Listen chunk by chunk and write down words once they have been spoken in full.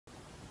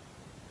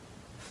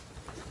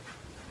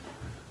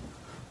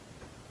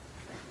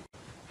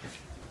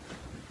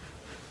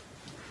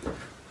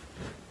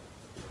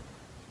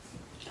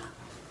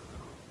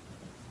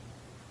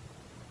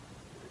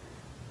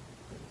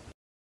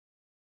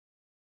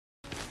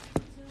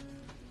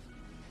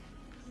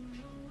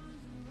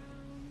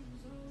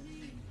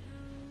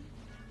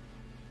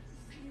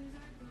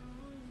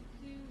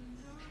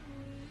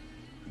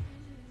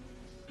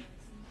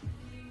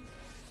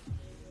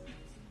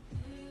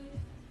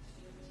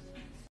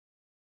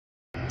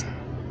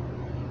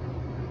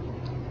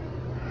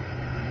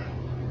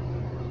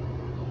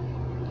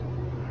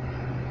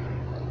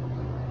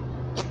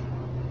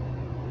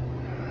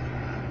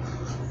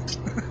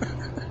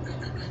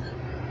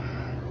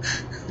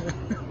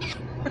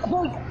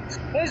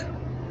Hey,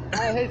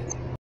 hi, hey.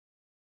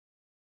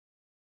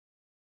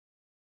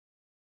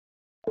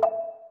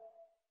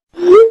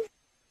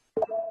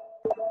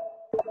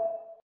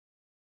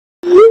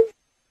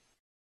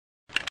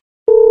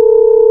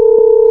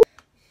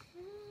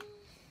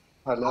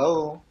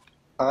 Hello.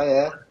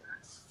 Hi.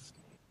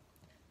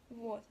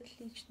 Вот,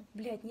 отлично.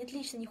 Блядь, не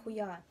отлично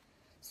нихуя.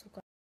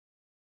 Сука.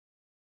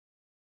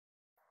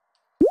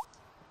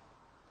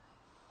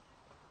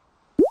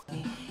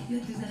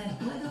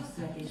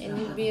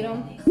 Eles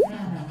viram.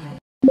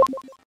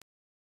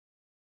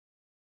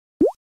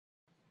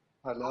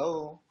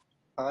 Hello.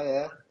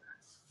 Hi.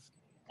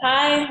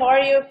 Hi, how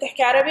are you?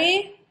 بتحكي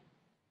عربي؟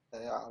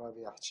 يا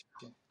عربي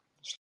احكي.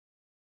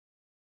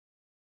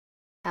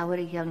 How would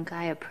a young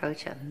guy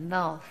approach a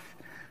MILF?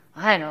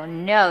 I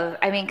don't know.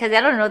 I mean, because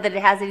I don't know that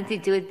it has anything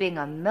to do with being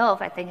a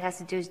MILF. I think it has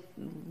to do with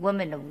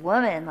woman to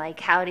woman. Like,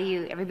 how do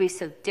you, everybody's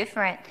so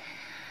different.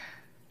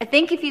 I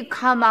think if you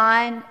come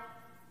on,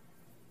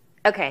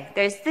 okay,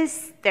 there's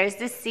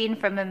this scene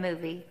from a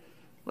movie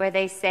where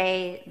they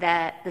say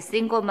that the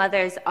single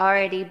mother's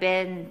already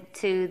been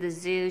to the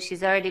zoo,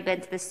 she's already been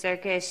to the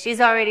circus,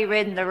 she's already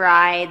ridden the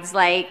rides.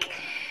 Like,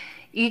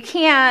 you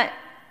can't,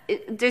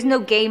 there's no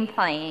game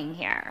playing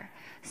here.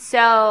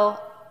 So,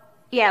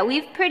 yeah,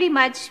 we've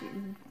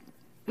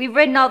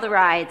ridden all the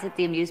rides at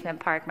the amusement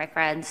park, my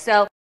friends.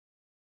 So,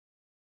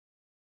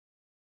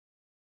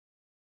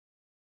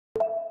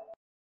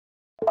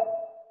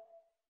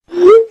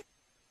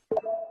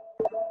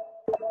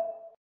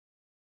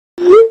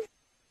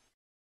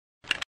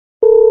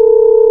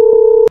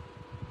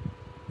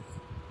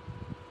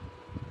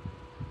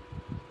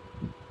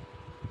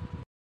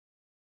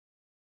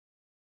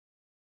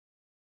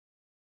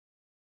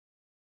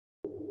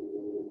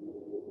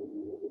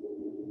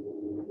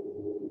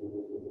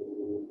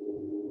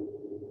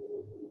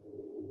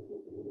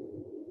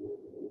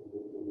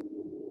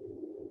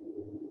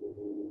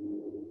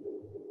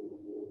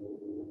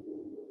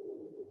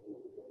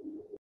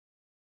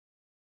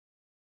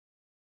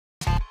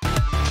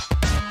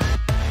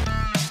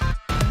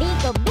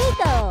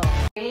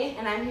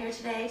 And I'm here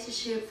today to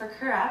shoot for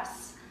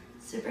Corrupts.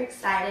 Super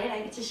excited.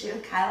 I get to shoot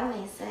with Kyle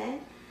Mason.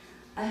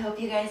 I hope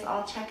you guys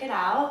all check it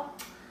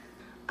out.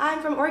 I'm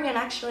from Oregon,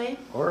 actually.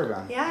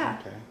 Oregon? Yeah.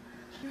 Okay.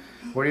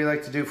 What do you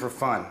like to do for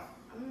fun?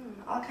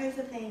 All kinds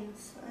of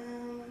things.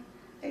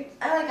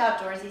 I like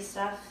outdoorsy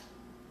stuff.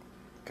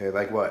 Okay,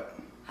 like what?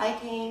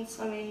 Hiking,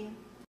 swimming.